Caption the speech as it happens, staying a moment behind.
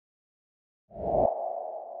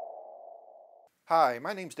Hi,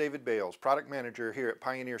 my name's David Bales, Product Manager here at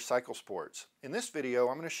Pioneer Cycle Sports. In this video,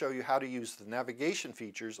 I'm going to show you how to use the navigation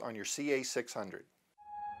features on your CA600.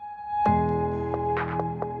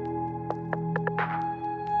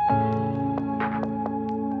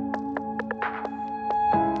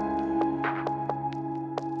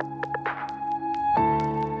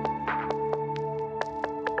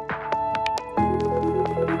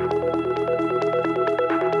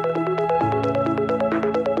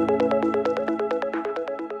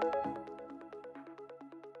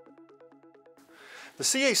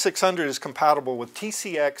 The CA600 is compatible with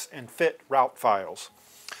TCX and FIT route files.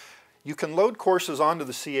 You can load courses onto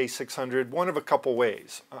the CA600 one of a couple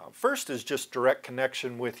ways. First is just direct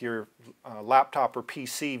connection with your laptop or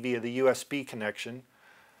PC via the USB connection.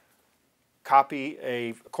 Copy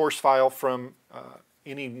a course file from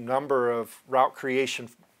any number of route creation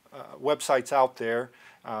websites out there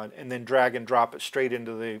and then drag and drop it straight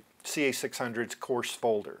into the CA600's course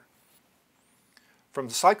folder. From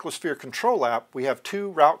the Cyclosphere Control app, we have two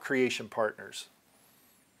route creation partners.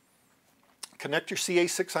 Connect your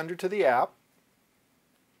CA600 to the app.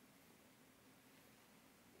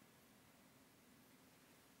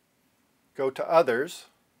 Go to Others,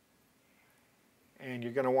 and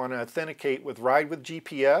you're going to want to authenticate with Ride with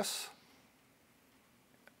GPS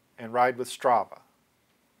and Ride with Strava.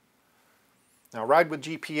 Now, Ride with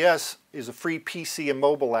GPS is a free PC and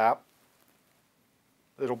mobile app.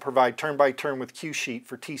 It'll provide turn-by-turn with cue sheet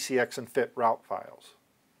for TCX and FIT route files.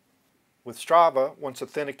 With Strava, once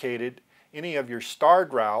authenticated, any of your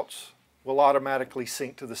starred routes will automatically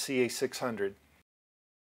sync to the CA600.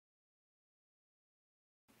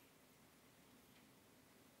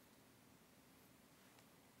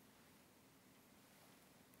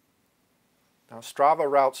 Now, Strava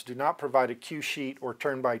routes do not provide a cue sheet or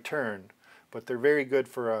turn-by-turn, but they're very good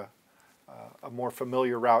for a more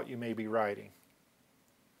familiar route you may be riding.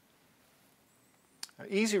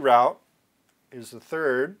 Easy Route is the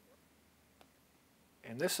third,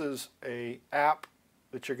 and this is an app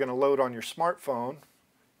that you're going to load on your smartphone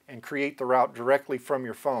and create the route directly from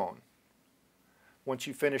your phone. Once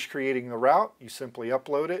you finish creating the route, you simply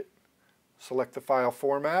upload it, select the file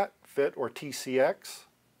format, FIT or TCX,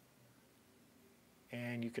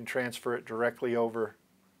 and you can transfer it directly over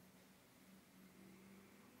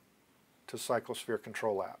to Cyclosphere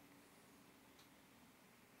Control app.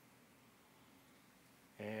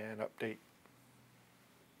 And update,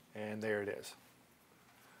 and there it is.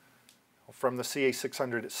 From the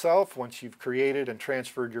CA600 itself, once you've created and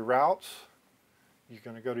transferred your routes, you're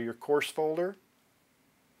going to go to your course folder,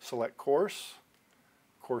 select course,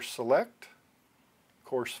 course select,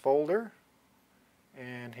 course folder,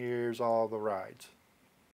 and here's all the rides.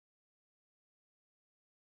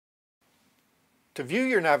 To view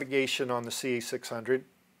your navigation on the CA600,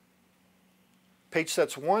 page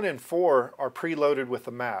sets 1 and 4 are preloaded with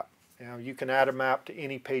a map. Now, you can add a map to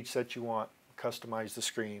any page set you want, customize the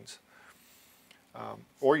screens,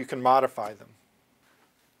 or you can modify them.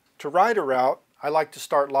 To ride a route, I like to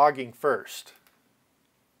start logging first.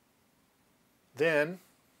 Then,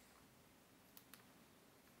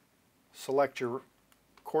 select your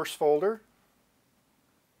course folder,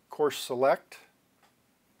 course select,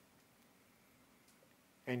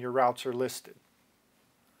 and your routes are listed.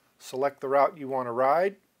 Select the route you want to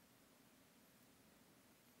ride,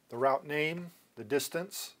 the route name, the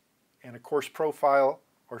distance, and a course profile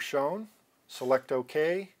are shown. Select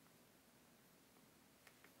OK,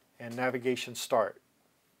 and navigation start.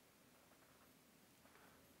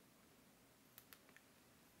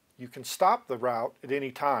 You can stop the route at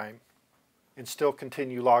any time and still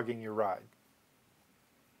continue logging your ride.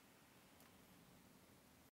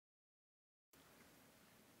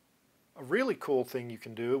 A really cool thing you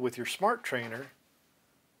can do with your smart trainer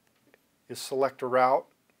is select a route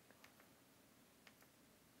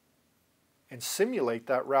and simulate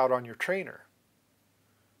that route on your trainer.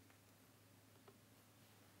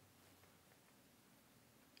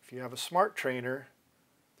 If you have a smart trainer,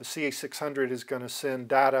 the CA600 is going to send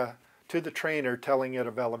data to the trainer telling it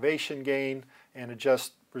of elevation gain and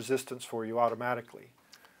adjust resistance for you automatically.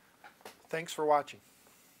 Thanks for watching.